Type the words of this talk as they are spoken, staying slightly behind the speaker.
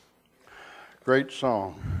Great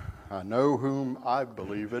song. I know whom I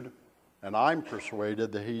believed, and I'm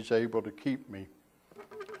persuaded that he's able to keep me.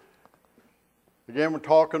 Again, we're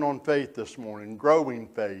talking on faith this morning, growing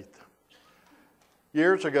faith.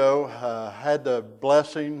 Years ago, I had the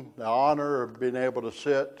blessing, the honor of being able to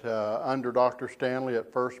sit under Dr. Stanley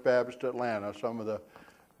at First Baptist Atlanta, some of the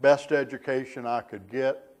best education I could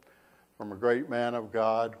get from a great man of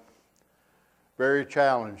God. Very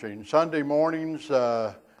challenging. Sunday mornings,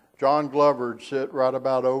 John Glover would sit right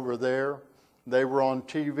about over there. They were on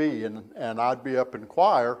TV, and I'd be up in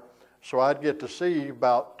choir, so I'd get to see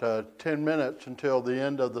about 10 minutes until the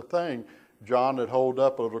end of the thing. John would hold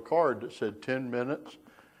up a little card that said 10 minutes.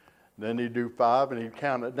 Then he'd do 5, and he'd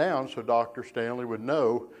count it down so Dr. Stanley would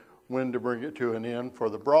know when to bring it to an end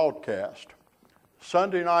for the broadcast.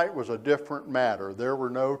 Sunday night was a different matter. There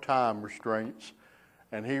were no time restraints.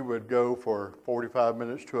 And he would go for 45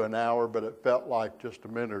 minutes to an hour, but it felt like just a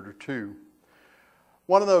minute or two.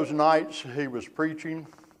 One of those nights he was preaching,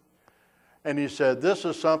 and he said, this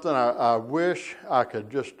is something I wish I could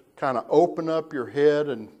just kind of open up your head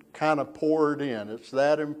and kind of pour it in. It's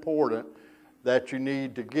that important that you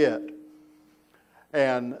need to get.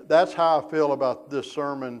 And that's how I feel about this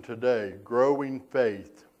sermon today, growing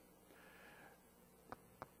faith.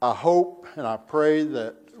 I hope and I pray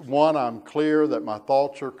that one, I'm clear, that my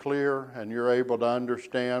thoughts are clear and you're able to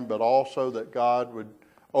understand, but also that God would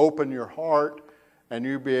open your heart and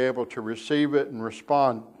you be able to receive it and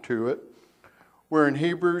respond to it. We're in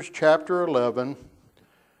Hebrews chapter 11,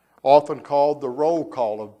 often called the roll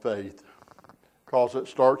call of faith, because it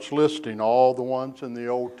starts listing all the ones in the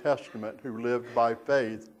Old Testament who lived by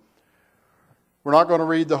faith. We're not going to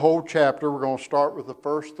read the whole chapter. We're going to start with the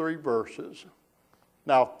first 3 verses.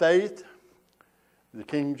 Now, faith, the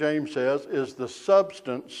King James says, is the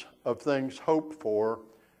substance of things hoped for,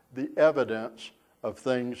 the evidence of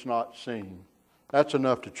things not seen. That's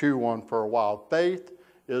enough to chew on for a while. Faith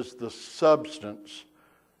is the substance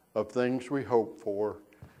of things we hope for,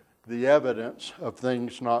 the evidence of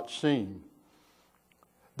things not seen.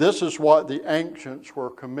 This is what the ancients were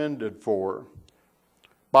commended for.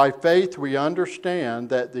 By faith we understand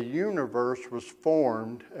that the universe was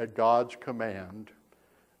formed at God's command.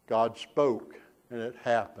 God spoke, and it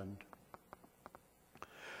happened.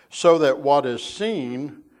 So that what is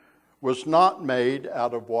seen was not made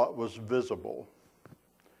out of what was visible.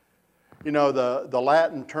 You know, the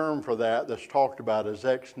Latin term for that that's talked about is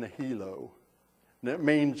ex nihilo. And it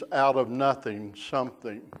means out of nothing,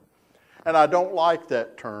 something. And I don't like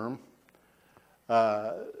that term.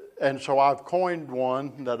 And so I've coined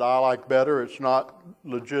one that I like better. It's not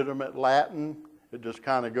legitimate Latin. It just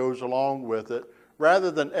kind of goes along with it.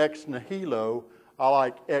 Rather than ex nihilo, I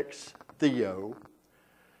like ex theo,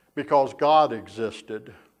 because God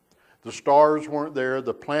existed. The stars weren't there,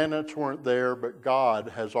 the planets weren't there, but God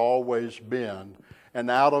has always been.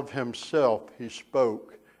 And out of himself he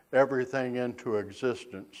spoke everything into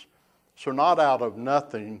existence. So not out of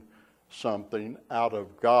nothing something, out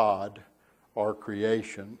of God or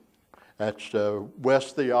creation. That's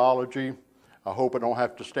West theology. I hope I don't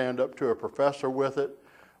have to stand up to a professor with it,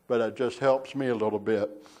 but it just helps me a little bit.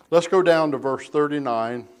 Let's go down to verse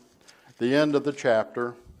 39, the end of the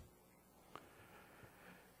chapter.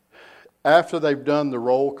 After they've done the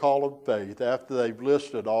roll call of faith, after they've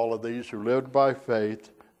listed all of these who lived by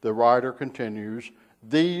faith, the writer continues,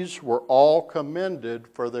 these were all commended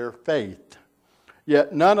for their faith,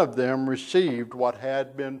 yet none of them received what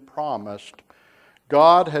had been promised.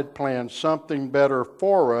 God had planned something better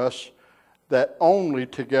for us, that only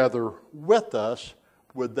together with us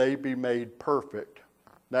would they be made perfect.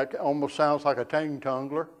 That almost sounds like a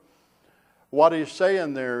tongue-tungler. What he's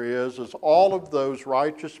saying there is all of those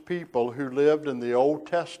righteous people who lived in the Old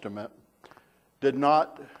Testament did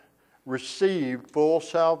not receive full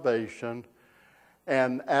salvation,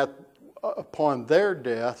 and upon their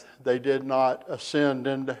death, they did not ascend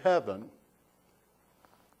into heaven.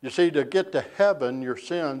 You see, to get to heaven, your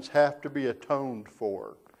sins have to be atoned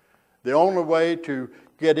for. The only way to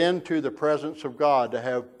get into the presence of God, to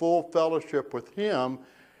have full fellowship with him,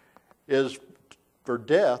 is for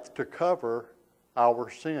death to cover our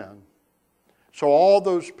sin. So all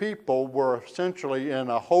those people were essentially in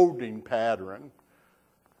a holding pattern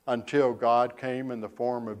until God came in the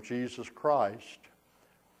form of Jesus Christ.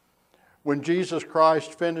 When Jesus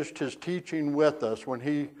Christ finished his teaching with us, when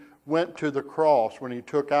he went to the cross, when he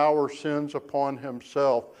took our sins upon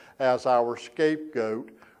himself as our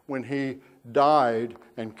scapegoat, when he died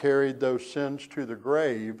and carried those sins to the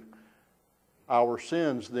grave, our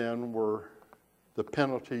sins then were, the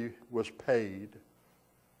penalty was paid.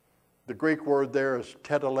 The Greek word there is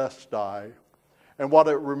tetelestai, And what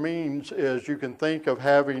it means is you can think of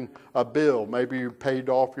having a bill. Maybe you paid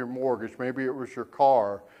off your mortgage. Maybe it was your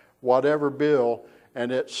car. Whatever bill,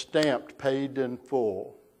 and it's stamped paid in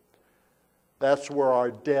full. That's where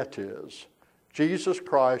our debt is. Jesus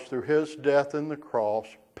Christ, through his death on the cross,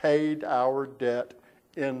 paid our debt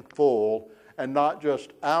in full. And not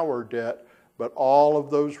just our debt, but all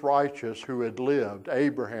of those righteous who had lived.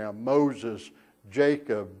 Abraham, Moses,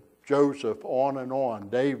 Jacob, Joseph, on,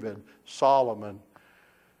 David, Solomon.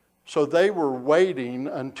 So they were waiting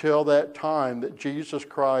until that time that Jesus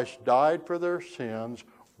Christ died for their sins.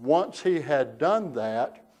 Once he had done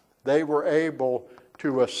that, they were able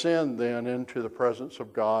to ascend then into the presence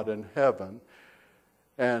of God in heaven.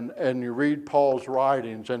 And you read Paul's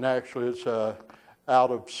writings, and actually it's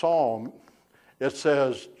out of Psalm. It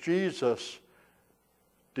says, Jesus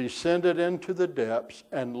descended into the depths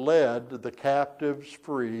and led the captives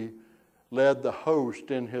free, led the host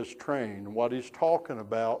in his train. What he's talking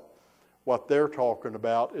about, what they're talking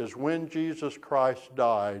about, is when Jesus Christ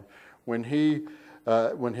died, when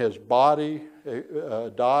his body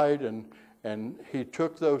died and he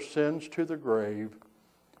took those sins to the grave,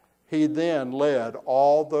 he then led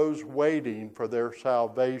all those waiting for their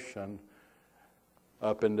salvation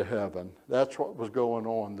up into heaven. That's what was going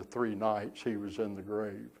on the 3 nights he was in the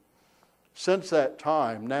grave. Since that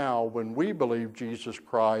time, now, when we believe Jesus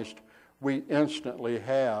Christ, we instantly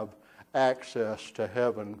have access to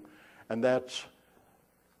heaven. And that's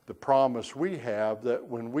the promise we have, that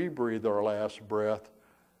when we breathe our last breath,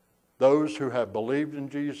 those who have believed in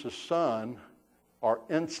Jesus' Son are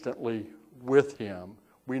instantly with him.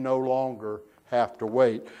 We no longer have to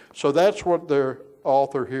wait. So that's what the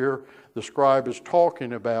author here, the scribe, is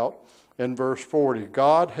talking about in verse 40.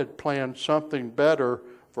 God had planned something better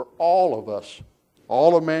for all of us,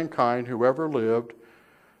 all of mankind who ever lived,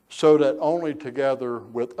 so that only together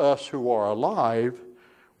with us who are alive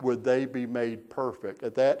would they be made perfect.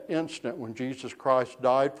 At that instant when Jesus Christ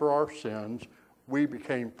died for our sins, we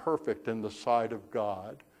became perfect in the sight of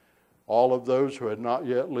God. All of those who had not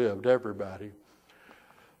yet lived, everybody.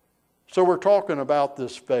 So we're talking about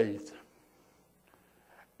this faith.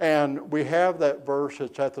 And we have that verse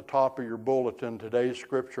that's at the top of your bulletin, today's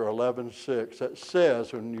scripture 11:6, that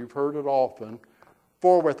says, and you've heard it often,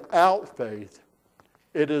 for without faith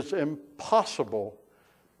it is impossible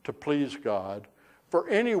to please God. For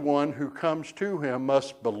anyone who comes to him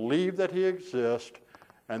must believe that he exists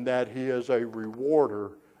and that he is a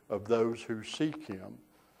rewarder of those who seek him.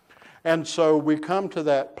 And so we come to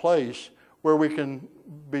that place where we can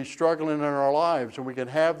be struggling in our lives, and we can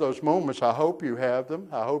have those moments. I hope you have them.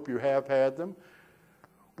 I hope you have had them,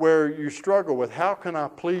 where you struggle with, how can I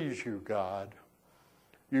please you, God?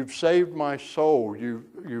 You've saved my soul.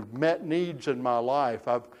 You've met needs in my life.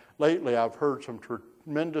 Lately I've heard some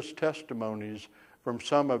tremendous testimonies from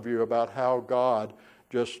some of you about how God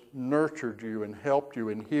just nurtured you and helped you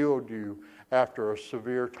and healed you after a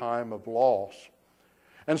severe time of loss.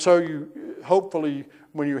 And so you, hopefully,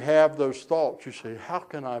 when you have those thoughts, you say, how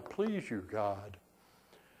can I please you, God?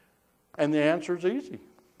 And the answer is easy.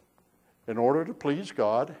 In order to please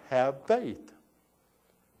God, have faith.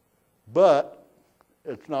 But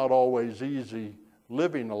it's not always easy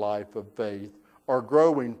living a life of faith or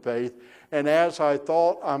growing faith. And as I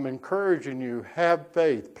thought, I'm encouraging you, have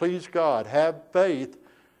faith. Please God, have faith.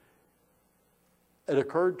 It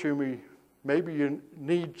occurred to me, maybe you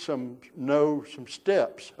need some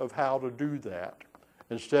steps of how to do that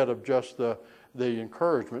instead of just the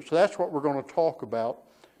encouragement. So that's what we're going to talk about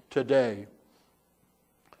today.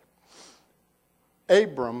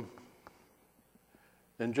 Abram,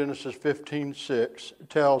 in Genesis 15:6,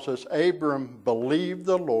 tells us, Abram believed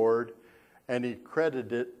the Lord, and he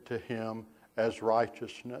credited it to him as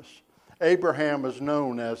righteousness. Abraham is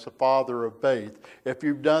known as the father of faith. If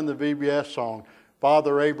you've done the VBS song,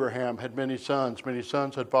 Father Abraham had many sons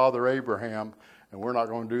had Father Abraham, and we're not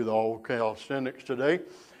going to do the old calisthenics today.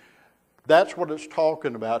 That's what it's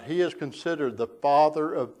talking about. He is considered the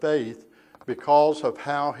father of faith because of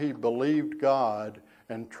how he believed God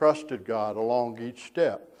and trusted God along each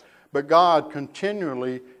step. But God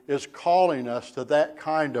continually is calling us to that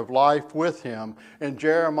kind of life with him. In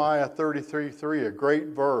Jeremiah 33:3, a great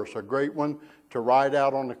verse, a great one to write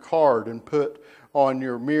out on a card and put on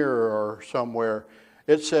your mirror or somewhere.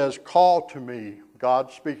 It says, call to me,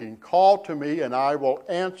 God speaking, call to me and I will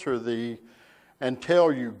answer thee and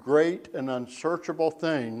tell you great and unsearchable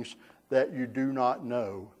things that you do not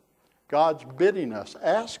know. God's bidding us,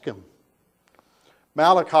 ask him.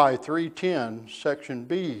 Malachi 3:10, section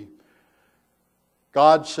B,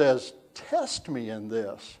 God says, test me in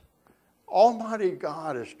this. Almighty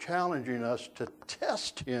God is challenging us to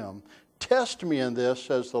test him. Test me in this,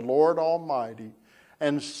 says the Lord Almighty,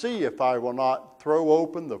 and see if I will not throw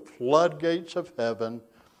open the floodgates of heaven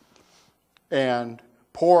and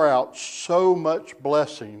pour out so much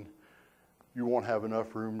blessing you won't have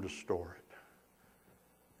enough room to store it.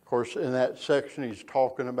 Of course, in that section, he's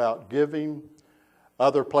talking about giving.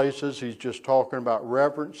 Other places, he's just talking about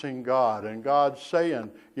reverencing God. And God's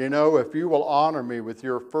saying, you know, if you will honor me with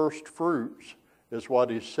your first fruits, is what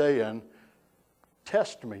he's saying,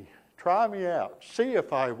 test me. Try me out. See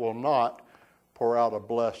if I will not pour out a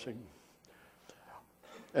blessing.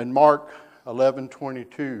 In Mark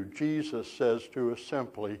 11:22, Jesus says to us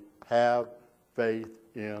simply, have faith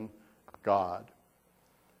in God.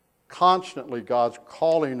 Constantly, God's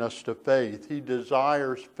calling us to faith. He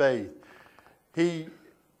desires faith. He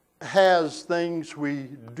has things we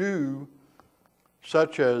do,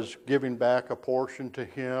 such as giving back a portion to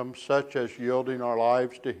Him, such as yielding our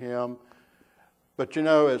lives to Him. But you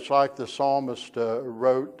know, it's like the psalmist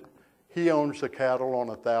wrote, He owns the cattle on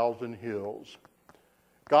 1,000 hills.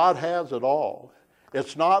 God has it all.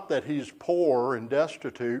 It's not that He's poor and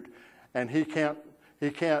destitute and He can't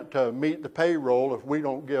meet the payroll if we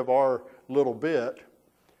don't give our little bit.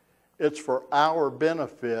 It's for our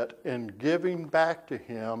benefit in giving back to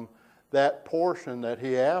Him that portion that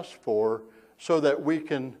He asked for, so that we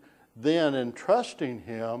can then, in trusting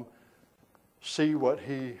Him, see what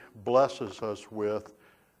He blesses us with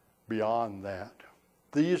beyond that.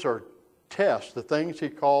 These are tests. The things He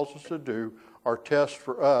calls us to do are tests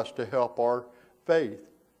for us to help our faith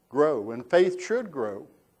grow. And faith should grow.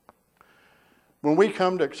 When we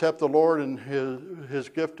come to accept the Lord and His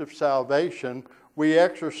gift of salvation, we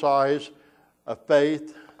exercise a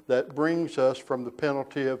faith that brings us from the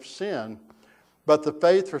penalty of sin. But the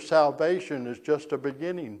faith for salvation is just a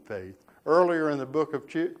beginning faith. Earlier in the book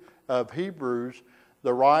of Hebrews,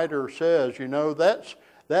 the writer says, you know,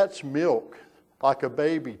 that's milk like a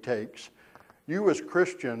baby takes. You as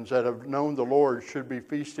Christians that have known the Lord should be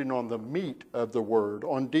feasting on the meat of the Word,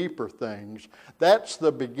 on deeper things. That's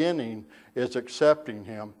the beginning, is accepting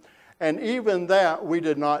Him. And even that we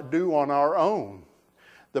did not do on our own.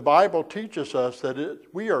 The Bible teaches us that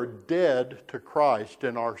we are dead to Christ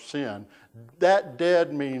in our sin. That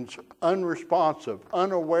dead means unresponsive,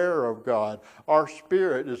 unaware of God. Our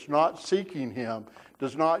spirit is not seeking Him,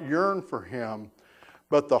 does not yearn for Him.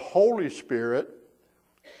 But the Holy Spirit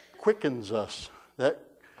quickens us.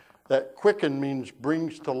 That quicken means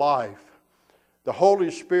brings to life. The Holy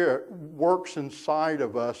Spirit works inside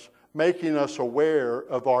of us, making us aware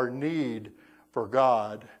of our need for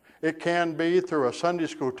God. It can be through a Sunday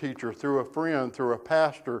school teacher, through a friend, through a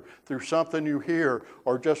pastor, through something you hear,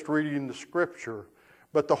 or just reading the Scripture.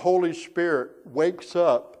 But the Holy Spirit wakes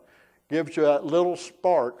up, gives you that little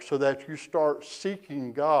spark so that you start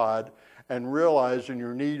seeking God and realizing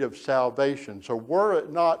your need of salvation. So were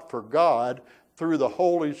it not for God, through the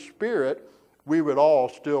Holy Spirit, we would all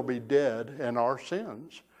still be dead in our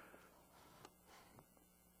sins.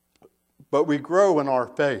 But we grow in our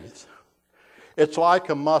faith. It's like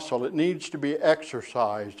a muscle. It needs to be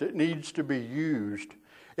exercised. It needs to be used.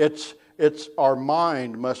 Our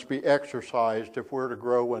mind must be exercised if we're to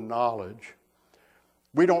grow in knowledge.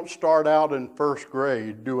 We don't start out in first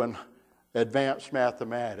grade doing advanced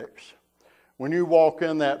mathematics. When you walk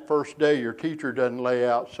in that first day, your teacher doesn't lay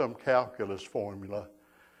out some calculus formula.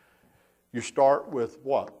 You start with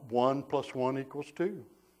what? 1 + 1 = 2.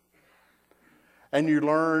 And you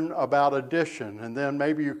learn about addition, and then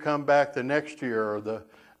maybe you come back the next year or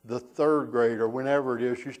the third grade or whenever it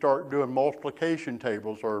is, you start doing multiplication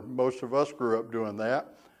tables, or most of us grew up doing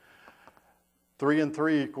that. 3 and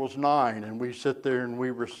 3 = 9, and we sit there and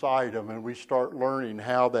we recite them, and we start learning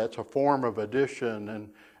how that's a form of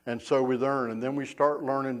addition, and so we learn. And then we start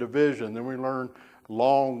learning division, then we learn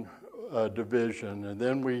long division, and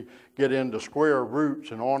then we get into square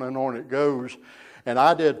roots, and on it goes. And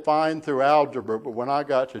I did fine through algebra, but when I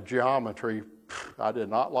got to geometry, I did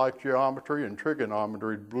not like geometry, and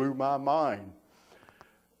trigonometry blew my mind.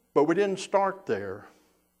 But we didn't start there.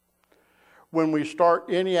 When we start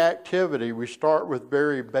any activity, we start with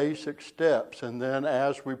very basic steps, and then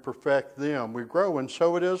as we perfect them, we grow, and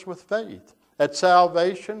so it is with faith. At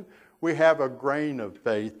salvation, we have a grain of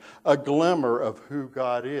faith, a glimmer of who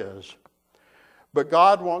God is. But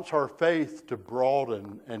God wants our faith to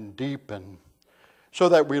broaden and deepen, so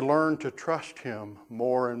that we learn to trust Him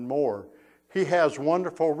more and more. He has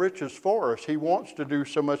wonderful riches for us. He wants to do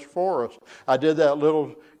so much for us. I did that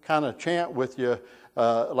little kind of chant with you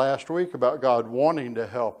last week about God wanting to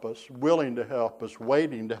help us, willing to help us,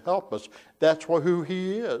 waiting to help us. That's who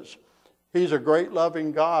He is. He's a great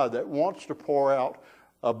loving God that wants to pour out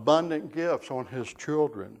abundant gifts on His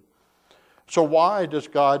children. So why does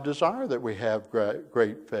God desire that we have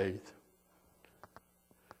great faith?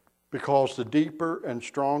 Because the deeper and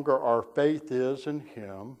stronger our faith is in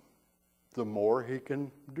Him, the more He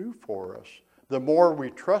can do for us. The more we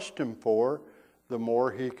trust Him for, the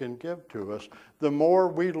more He can give to us. The more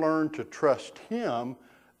we learn to trust Him,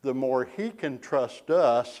 the more He can trust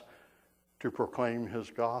us to proclaim His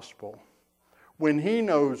gospel. When He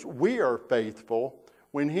knows we are faithful,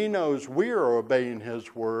 when He knows we are obeying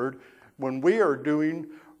His word, when we are doing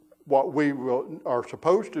what we are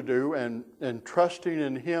supposed to do and trusting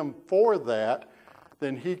in Him for that,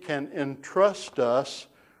 then He can entrust us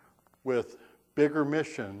with bigger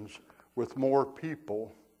missions, with more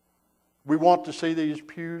people. We want to see these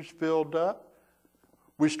pews filled up.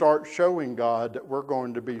 We start showing God that we're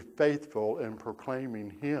going to be faithful in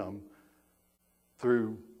proclaiming Him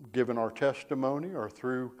through giving our testimony or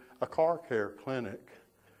through a car care clinic.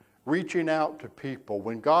 Reaching out to people.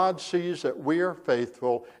 When God sees that we are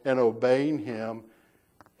faithful in obeying Him,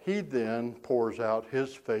 He then pours out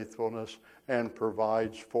His faithfulness and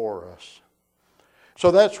provides for us.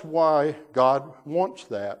 So that's why God wants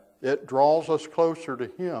that. It draws us closer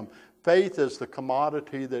to Him. Faith is the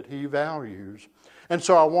commodity that He values. And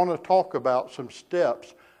so I want to talk about some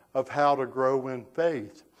steps of how to grow in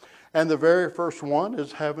faith. And the very first one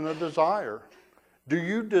is having a desire. Do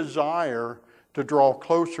you desire to draw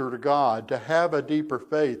closer to God, to have a deeper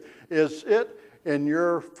faith? Is it in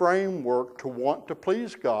your framework to want to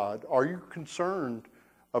please God? Are you concerned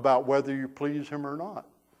about whether you please Him or not?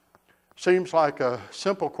 Seems like a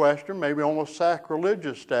simple question, maybe almost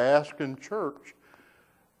sacrilegious to ask in church.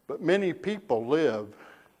 But many people live,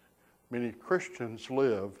 many Christians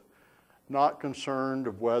live, not concerned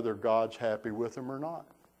of whether God's happy with them or not.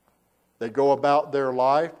 They go about their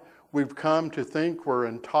life. We've come to think we're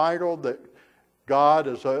entitled, that God,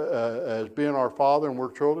 as being our Father and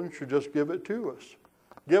we're children, should just give it to us.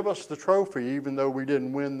 Give us the trophy even though we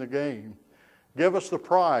didn't win the game. Give us the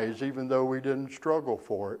prize even though we didn't struggle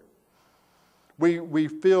for it. We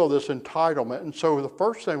feel this entitlement. And so the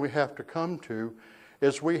first thing we have to come to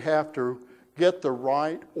is we have to get the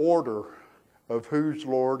right order of who's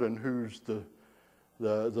Lord and who's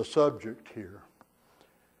the subject here.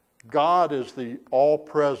 God is the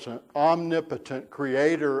all-present, omnipotent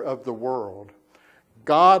creator of the world.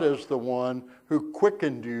 God is the one who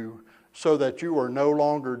quickened you so that you are no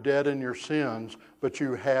longer dead in your sins, but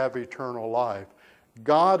you have eternal life.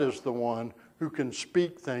 God is the one who can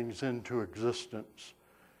speak things into existence.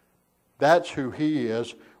 That's who He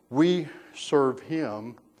is. We serve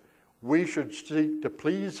Him. We should seek to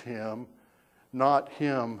please Him, not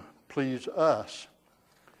Him please us.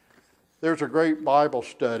 There's a great Bible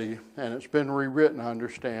study, and it's been rewritten, I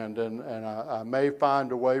understand, and I may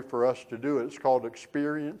find a way for us to do it. It's called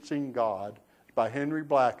Experiencing God. It's by Henry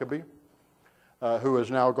Blackaby, who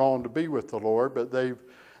has now gone to be with the Lord, but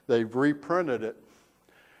they've reprinted it.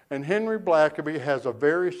 And Henry Blackaby has a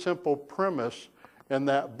very simple premise in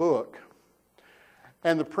that book.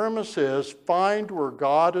 And the premise is, find where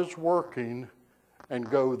God is working and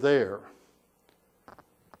go there.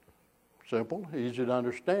 Simple, easy to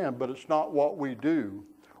understand, but it's not what we do.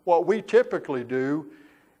 What we typically do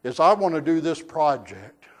is, I want to do this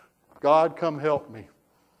project. God, come help me.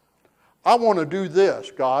 I want to do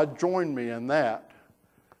this. God, join me in that.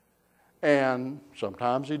 And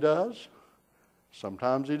sometimes He does,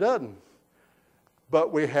 sometimes He doesn't.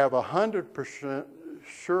 But we have 100%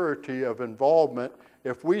 surety of involvement.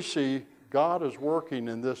 If we see God is working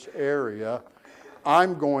in this area,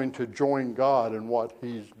 I'm going to join God in what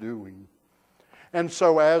He's doing. And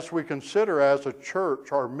so as we consider as a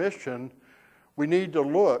church our mission, we need to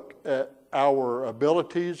look at our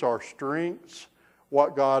abilities, our strengths,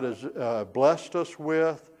 what God has blessed us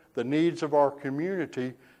with, the needs of our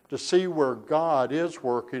community, to see where God is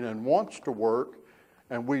working and wants to work,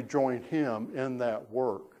 and we join Him in that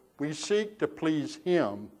work. We seek to please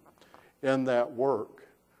Him in that work.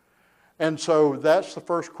 And so that's the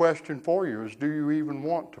first question for you, is, do you even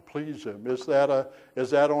want to please Him? Is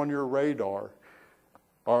that on your radar?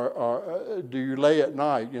 Or do you lay at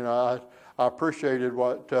night? You know, I appreciated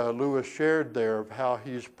what Lewis shared there of how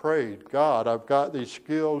he's prayed. God, I've got these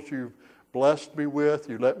skills You've blessed me with.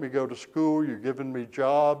 You let me go to school. You've given me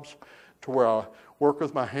jobs to where I work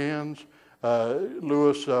with my hands.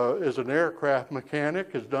 Lewis is an aircraft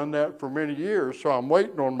mechanic, has done that for many years, so I'm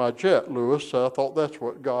waiting on my jet, Lewis. So I thought that's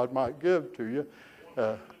what God might give to you.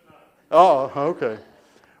 Okay.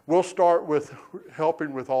 We'll start with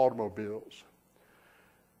helping with automobiles,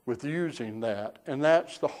 with using that. And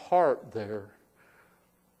that's the heart there.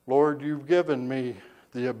 Lord, You've given me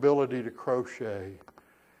the ability to crochet.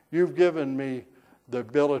 You've given me the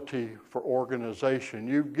ability for organization.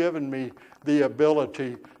 You've given me the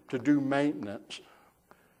ability to do maintenance.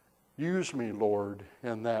 Use me, Lord,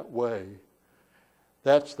 in that way.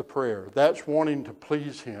 That's the prayer. That's wanting to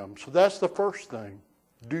please Him. So that's the first thing.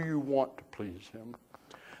 Do you want to please Him?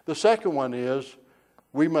 The second one is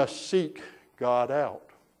we must seek God out.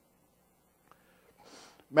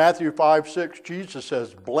 Matthew 5:6, Jesus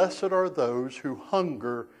says, "Blessed are those who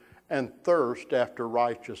hunger and thirst after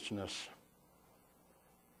righteousness."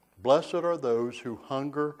 Blessed are those who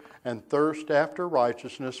hunger and thirst after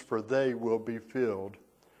righteousness, for they will be filled.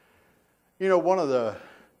 You know, one of the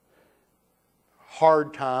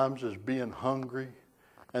hard times is being hungry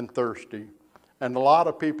and thirsty. And a lot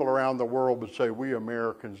of people around the world would say, we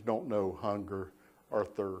Americans don't know hunger or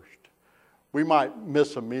thirst. We might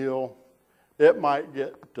miss a meal. It might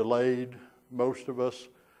get delayed, most of us.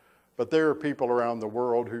 But there are people around the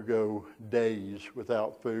world who go days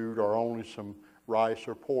without food or only some rice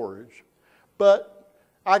or porridge. But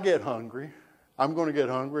I get hungry. I'm going to get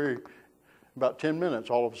hungry. About 10 minutes,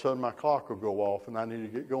 all of a sudden my clock will go off and I need to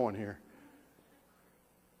get going here.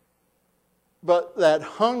 But that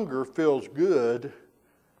hunger feels good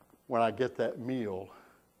when I get that meal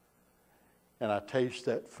and I taste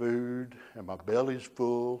that food and my belly's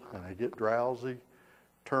full and I get drowsy,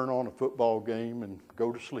 turn on a football game and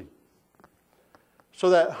go to sleep.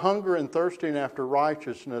 So that hunger and thirsting after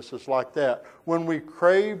righteousness is like that. When we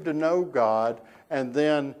crave to know God and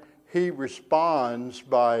then He responds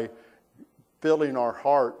by filling our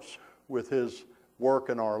hearts with His work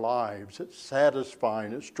in our lives. It's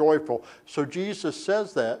satisfying, it's joyful. So Jesus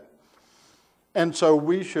says that. And so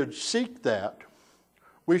we should seek that.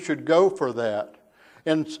 We should go for that.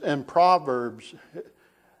 In Proverbs,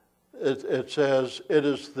 it says, it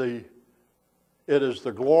is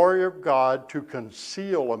the glory of God to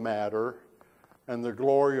conceal a matter and the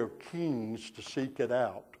glory of kings to seek it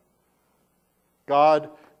out.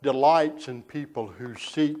 God delights in people who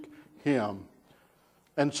seek Him.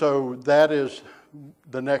 And so that is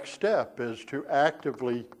the next step, is to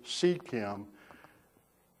actively seek Him.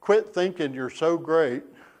 Quit thinking you're so great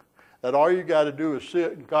that all you got to do is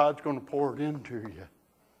sit and God's going to pour it into you.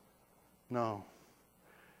 No.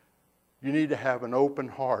 You need to have an open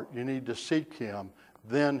heart. You need to seek Him.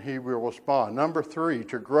 Then He will respond. Number 3,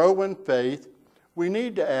 to grow in faith, we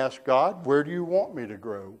need to ask God, where do you want me to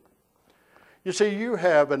grow? You see, you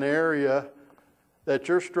have an area that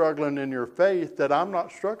you're struggling in your faith that I'm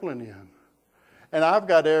not struggling in. And I've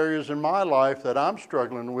got areas in my life that I'm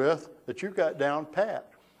struggling with that you've got down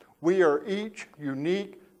pat. We are each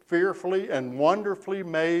unique, fearfully and wonderfully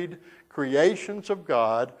made creations of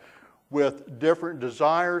God with different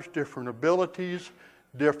desires, different abilities,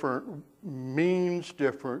 different means,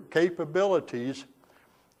 different capabilities.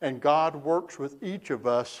 And God works with each of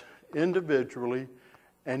us individually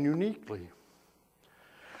and uniquely.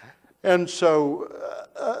 And so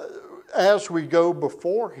as we go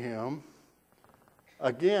before Him,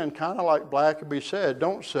 again, kind of like Blackaby said,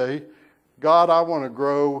 don't say, God, I want to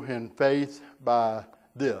grow in faith by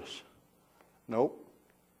this. Nope.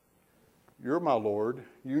 You're my Lord.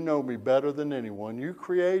 You know me better than anyone. You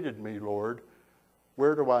created me, Lord.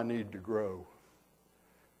 Where do I need to grow?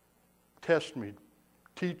 Test me,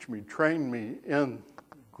 teach me, train me in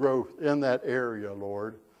growth in that area,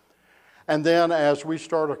 Lord. And then as we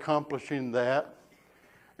start accomplishing that,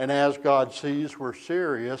 and as God sees we're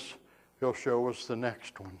serious, He'll show us the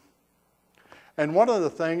next one. And one of the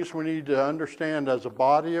things we need to understand as a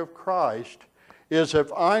body of Christ is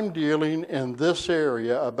if I'm dealing in this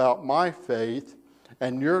area about my faith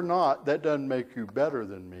and you're not, that doesn't make you better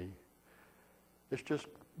than me. It's just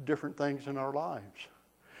different things in our lives.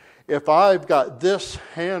 If I've got this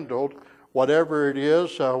handled, whatever it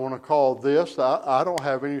is I want to call this, I don't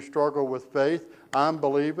have any struggle with faith. I'm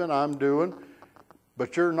believing, I'm doing,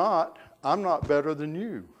 but you're not. I'm not better than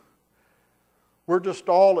you. We're just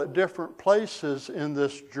all at different places in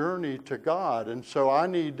this journey to God. And so I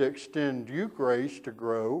need to extend you grace to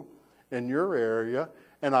grow in your area,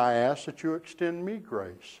 and I ask that you extend me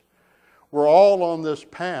grace. We're all on this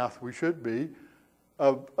path, we should be,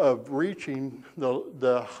 of reaching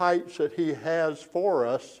the heights that He has for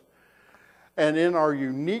us. And in our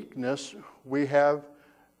uniqueness, we have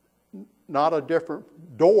not a different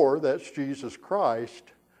door, that's Jesus Christ,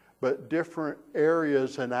 but different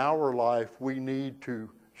areas in our life we need to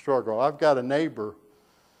struggle. I've got a neighbor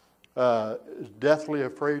is deathly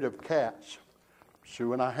afraid of cats.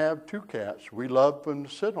 Sue and I have 2 cats. We love them to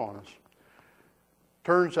sit on us.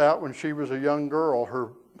 Turns out when she was a young girl,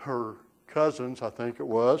 her cousins, I think it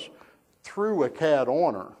was, threw a cat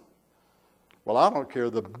on her. Well, I don't care.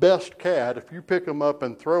 The best cat, if you pick them up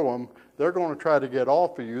and throw them, they're going to try to get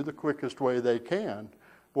off of you the quickest way they can.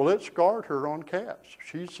 Well, it scarred her on cats.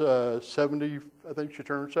 She's 70, I think she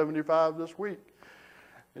turned 75 this week.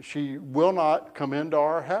 And she will not come into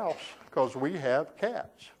our house because we have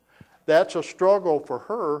cats. That's a struggle for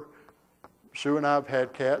her. Sue and I have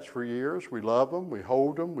had cats for years. We love them. We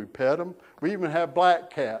hold them. We pet them. We even have black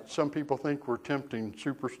cats. Some people think we're tempting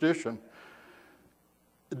superstition.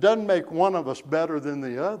 It doesn't make one of us better than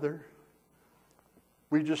the other.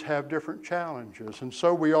 We just have different challenges. And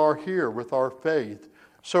so we are here with our faith.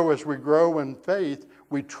 So as we grow in faith,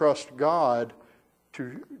 we trust God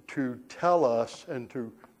to tell us and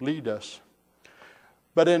to lead us.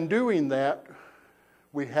 But in doing that,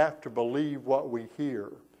 we have to believe what we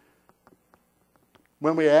hear.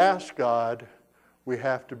 When we ask God, we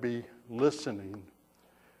have to be listening.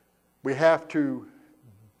 We have to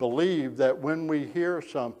believe that when we hear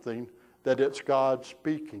something, that it's God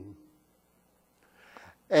speaking.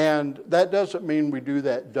 And that doesn't mean we do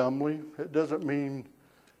that dumbly. It doesn't mean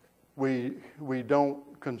we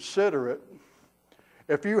don't consider it.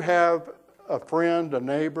 If you have a friend, a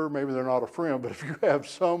neighbor, maybe they're not a friend, but if you have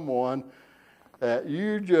someone that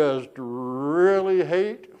you just really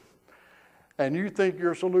hate and you think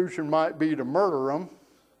your solution might be to murder them,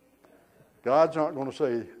 God's not going to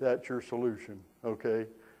say that's your solution, okay?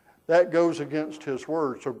 That goes against His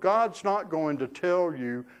word. So God's not going to tell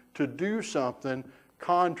you to do something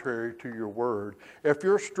contrary to your word. If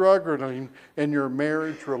you're struggling in your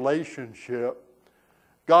marriage relationship,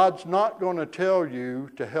 God's not going to tell you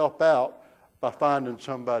to help out by finding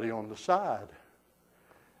somebody on the side.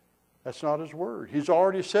 That's not His word. He's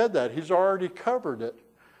already said that. He's already covered it.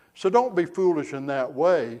 So don't be foolish in that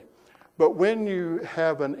way. But when you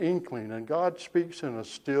have an inkling, and God speaks in a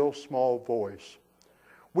still, small voice,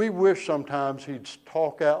 we wish sometimes He'd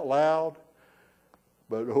talk out loud,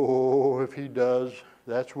 but oh, if He does,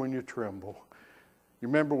 that's when you tremble. You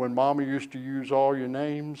remember when Mama used to use all your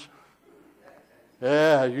names?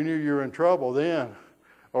 Yeah, you knew you were in trouble then.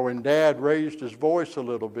 Or when Dad raised his voice a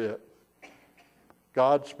little bit.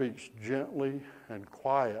 God speaks gently and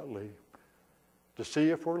quietly to see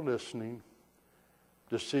if we're listening,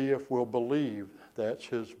 to see if we'll believe that's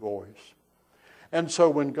His voice. And so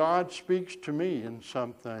when God speaks to me in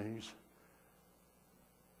some things,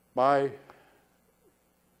 my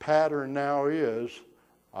pattern now is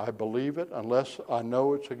I believe it unless I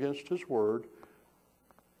know it's against His word.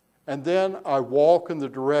 And then I walk in the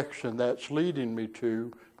direction that's leading me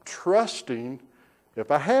to, trusting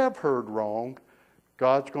if I have heard wrong,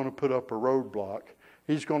 God's going to put up a roadblock.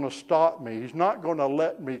 He's going to stop me. He's not going to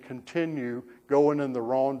let me continue going in the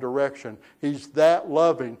wrong direction. He's that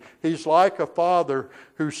loving. He's like a father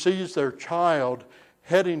who sees their child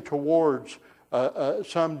heading towards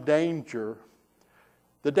some danger.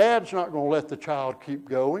 The dad's not going to let the child keep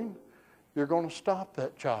going. You're going to stop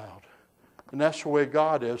that child. And that's the way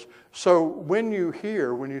God is. So when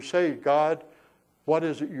you say, God, what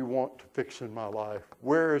is it you want to fix in my life?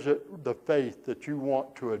 Where is it the faith that you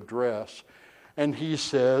want to address? And He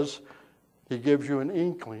says, He gives you an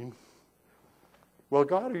inkling. Well,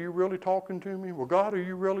 God, are you really talking to me? Well, God, are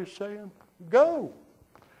you really saying? Go.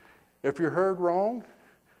 If you're heard wrong,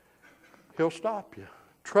 He'll stop you.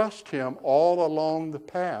 Trust Him all along the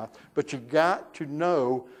path. But you got to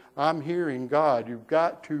know, I'm hearing God. You've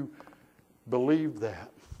got to believe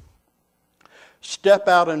that. Step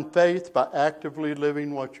out in faith by actively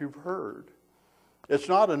living what you've heard. It's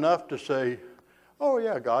not enough to say, oh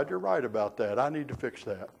yeah, God, you're right about that. I need to fix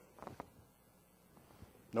that.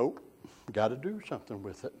 Nope. You got to do something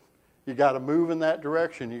with it. You got to move in that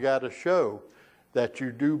direction. You got to show that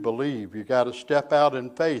you do believe. You got to step out in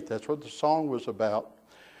faith. That's what the song was about.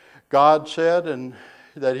 God said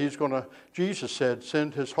that Jesus said,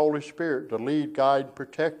 send His Holy Spirit to lead, guide,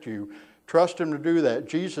 protect you. Trust Him to do that.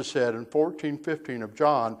 Jesus said in 14:15 of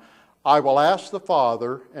John, I will ask the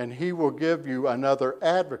Father, and He will give you another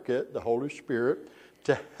advocate, the Holy Spirit,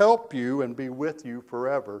 to help you and be with you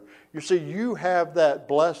forever. You see, you have that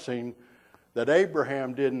blessing that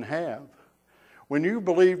Abraham didn't have. When you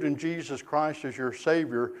believed in Jesus Christ as your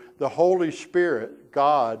Savior, the Holy Spirit,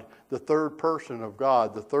 God, the third person of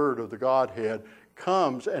God, the third of the Godhead,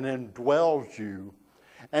 comes and indwells you.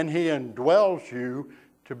 And He indwells you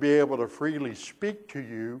to be able to freely speak to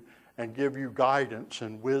you and give you guidance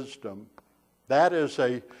and wisdom. That is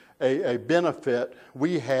a benefit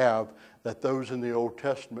we have that those in the Old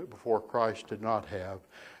Testament before Christ did not have.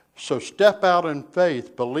 So step out in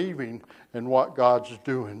faith, believing in what God's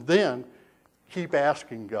doing. Then keep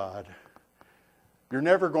asking God. You're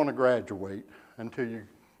never going to graduate until you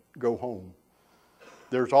go home.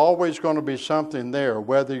 There's always going to be something there,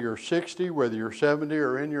 whether you're 60, whether you're 70,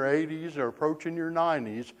 or in your 80s, or approaching your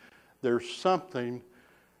 90s, there's something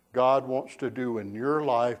God wants to do in your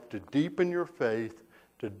life to deepen your faith,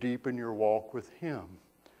 to deepen your walk with Him.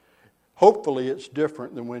 Hopefully it's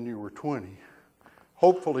different than when you were 20.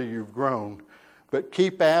 Hopefully you've grown. But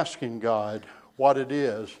keep asking God what it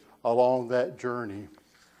is along that journey,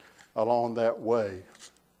 along that way.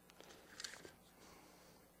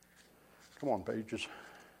 Come on, pages.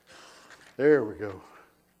 There we go.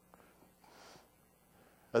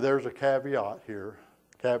 Now, there's a caveat here.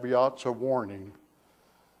 Caveat's a warning.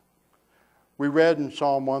 We read in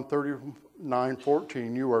Psalm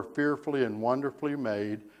 139:14, you are fearfully and wonderfully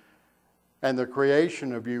made, and the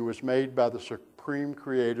creation of you was made by the supreme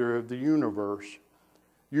creator of the universe.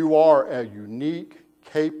 You are a unique,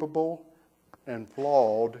 capable, and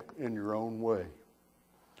flawed in your own way.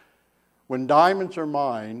 When diamonds are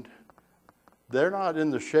mined, they're not in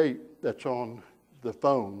the shape that's on the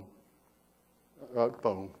phone.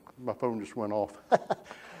 My phone just went off.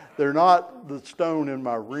 They're not the stone in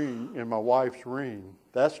my ring, in my wife's ring.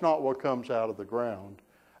 That's not what comes out of the ground.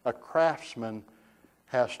 A craftsman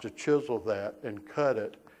has to chisel that and cut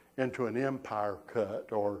it into an empire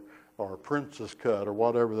cut or a princess cut or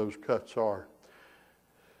whatever those cuts are.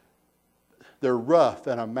 They're rough,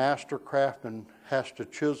 and a master craftsman has to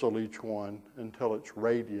chisel each one until it's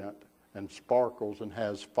radiant and sparkles and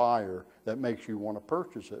has fire that makes you want to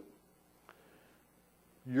purchase it.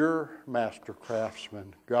 Your master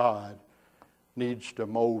craftsman, God, needs to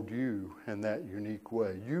mold you in that unique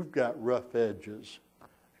way. You've got rough edges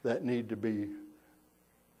that need to be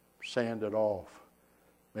sanded off.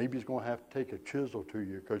 Maybe He's going to have to take a chisel to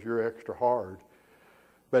you because you're extra hard.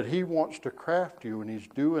 But He wants to craft you, and He's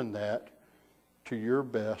doing that to your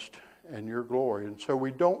best and your glory. And so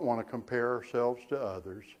we don't want to compare ourselves to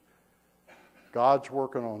others. God's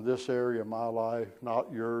working on this area of my life, not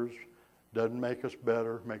yours. Doesn't make us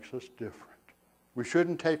better, makes us different. We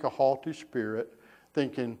shouldn't take a haughty spirit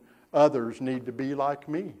thinking others need to be like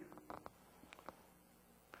me.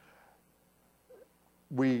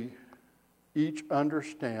 We each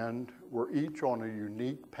understand we're each on a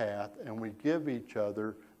unique path, and we give each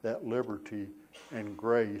other that liberty and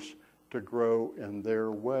grace to grow in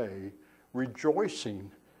their way, rejoicing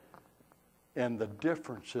in the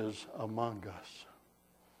differences among us.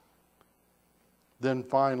 Then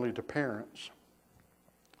finally to parents.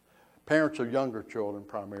 Parents of younger children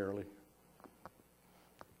primarily.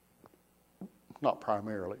 Not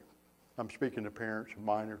primarily. I'm speaking to parents of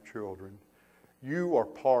minor children. You are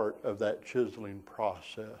part of that chiseling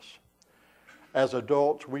process. As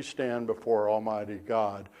adults, we stand before Almighty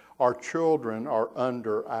God. Our children are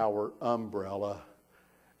under our umbrella,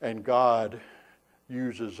 and God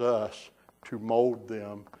uses us to mold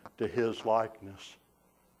them to His likeness.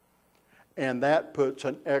 And that puts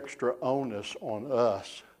an extra onus on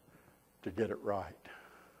us to get it right.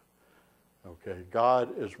 Okay,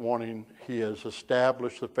 God is wanting, He has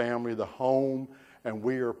established the family, the home, and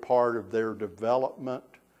we are part of their development.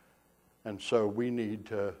 And so we need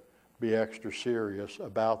to be extra serious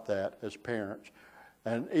about that as parents.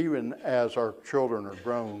 And even as our children are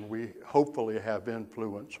grown, we hopefully have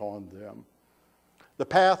influence on them. The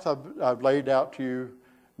path I've laid out to you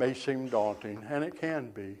may seem daunting, and it can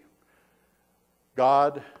be.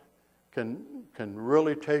 God can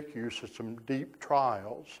really take you to some deep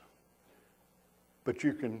trials, but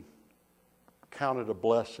you can count it a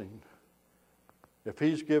blessing. If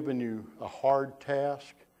He's given you a hard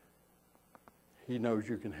task, He knows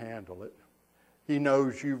you can handle it. He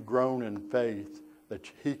knows you've grown in faith,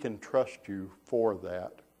 that He can trust you for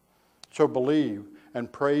that. So believe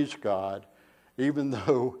and praise God, even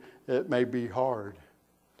though it may be hard.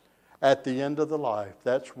 At the end of the life,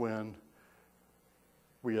 that's when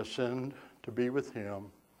we ascend to be with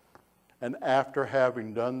Him. And after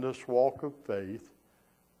having done this walk of faith,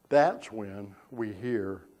 that's when we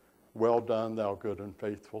hear, well done, thou good and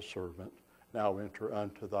faithful servant. Now enter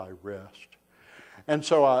unto thy rest. And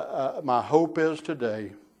so my hope is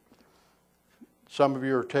today, some of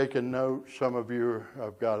you are taking notes. Some of you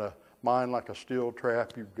have got a mind like a steel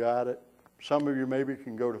trap. You've got it. Some of you maybe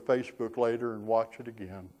can go to Facebook later and watch it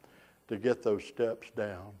again to get those steps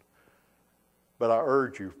down. But I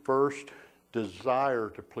urge you, first, desire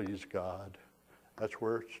to please God. That's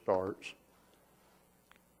where it starts.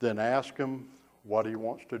 Then ask Him what He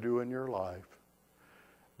wants to do in your life.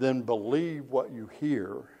 Then believe what you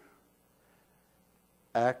hear.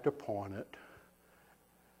 Act upon it.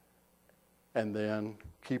 And then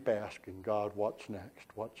keep asking God, what's next?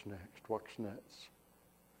 What's next? What's next?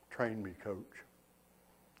 Train me, Coach.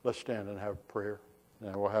 Let's stand and have prayer.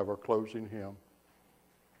 And we'll have our closing hymn.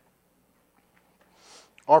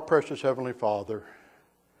 Our precious Heavenly Father,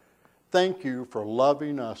 thank you for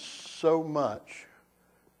loving us so much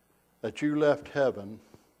that you left heaven,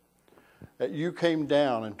 that you came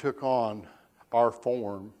down and took on our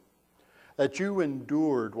form, that you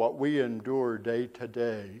endured what we endure day to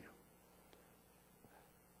day,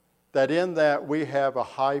 that in that we have a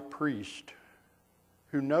high priest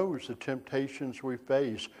who knows the temptations we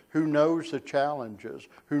face, who knows the challenges,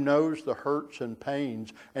 who knows the hurts and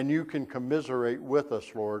pains, and you can commiserate with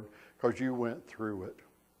us, Lord, because you went through it.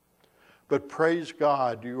 But praise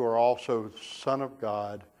God, you are also Son of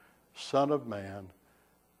God, Son of Man,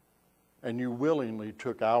 and you willingly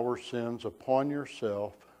took our sins upon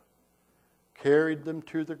yourself, carried them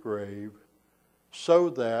to the grave, so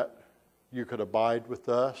that you could abide with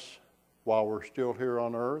us while we're still here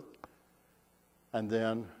on earth, and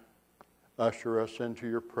then usher us into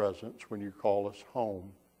your presence when you call us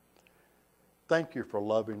home. Thank you for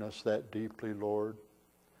loving us that deeply, Lord.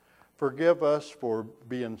 Forgive us for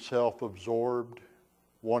being self-absorbed,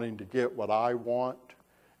 wanting to get what I want,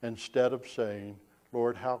 instead of saying,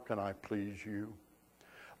 Lord, how can I please you?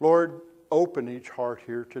 Lord, open each heart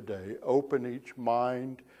here today. Open each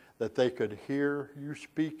mind that they could hear you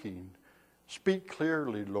speaking. Speak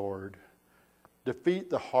clearly, Lord. Defeat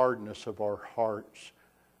the hardness of our hearts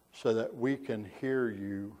so that we can hear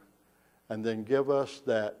you, and then give us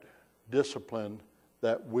that discipline,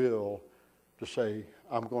 that will to say,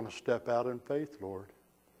 I'm going to step out in faith, Lord,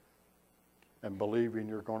 and believing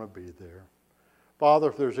you're going to be there. Father,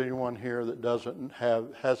 if there's anyone here that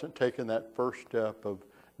hasn't taken that first step of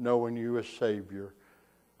knowing you as Savior,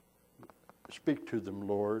 speak to them,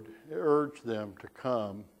 Lord. Urge them to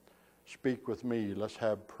come. Speak with me. Let's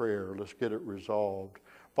have prayer. Let's get it resolved.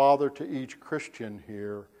 Father, to each Christian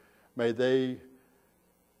here, may they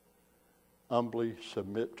humbly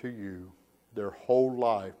submit to you their whole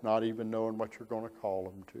life, not even knowing what you're going to call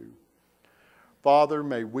them to. Father,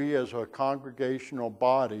 may we as a congregational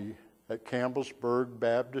body at Campbellsburg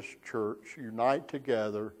Baptist Church unite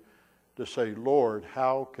together to say, Lord,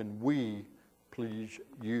 how can we please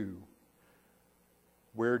you?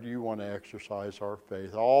 Where do you want to exercise our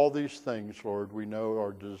faith? All these things, Lord, we know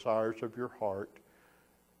are desires of your heart.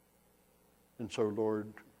 And so,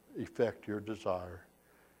 Lord, effect your desire.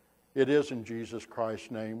 It is in Jesus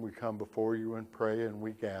Christ's name we come before you and pray and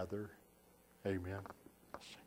we gather. Amen.